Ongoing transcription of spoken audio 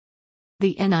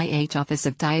The NIH Office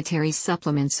of Dietary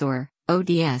Supplements, or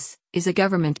ODS, is a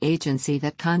government agency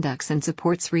that conducts and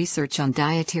supports research on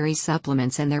dietary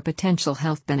supplements and their potential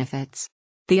health benefits.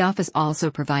 The office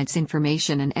also provides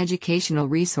information and educational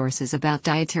resources about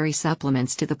dietary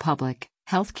supplements to the public,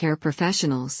 healthcare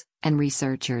professionals, and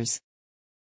researchers.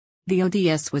 The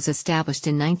ODS was established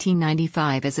in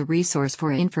 1995 as a resource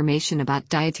for information about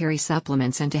dietary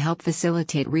supplements and to help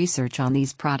facilitate research on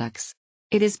these products.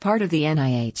 It is part of the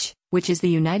NIH, which is the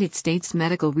United States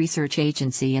Medical Research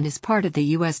Agency and is part of the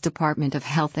U.S. Department of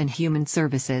Health and Human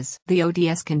Services. The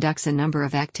ODS conducts a number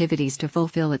of activities to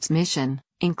fulfill its mission,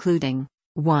 including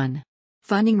 1.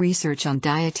 Funding research on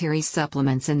dietary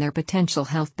supplements and their potential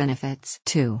health benefits.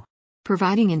 2.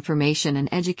 Providing information and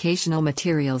educational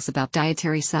materials about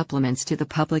dietary supplements to the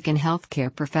public and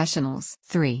healthcare professionals.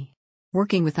 3.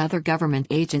 Working with other government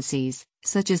agencies,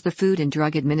 such as the Food and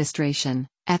Drug Administration,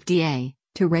 FDA,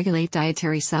 to regulate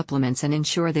dietary supplements and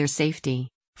ensure their safety.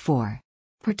 4.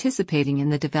 Participating in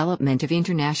the development of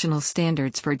international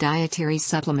standards for dietary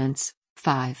supplements.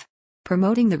 5.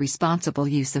 Promoting the responsible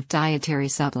use of dietary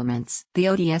supplements. The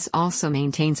ODS also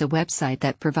maintains a website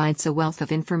that provides a wealth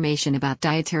of information about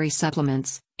dietary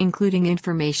supplements, including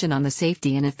information on the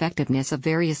safety and effectiveness of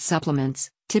various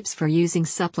supplements, tips for using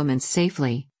supplements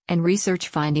safely, and research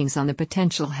findings on the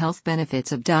potential health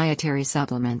benefits of dietary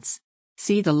supplements.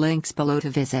 See the links below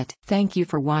to visit. Thank you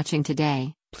for watching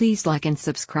today. Please like and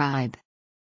subscribe.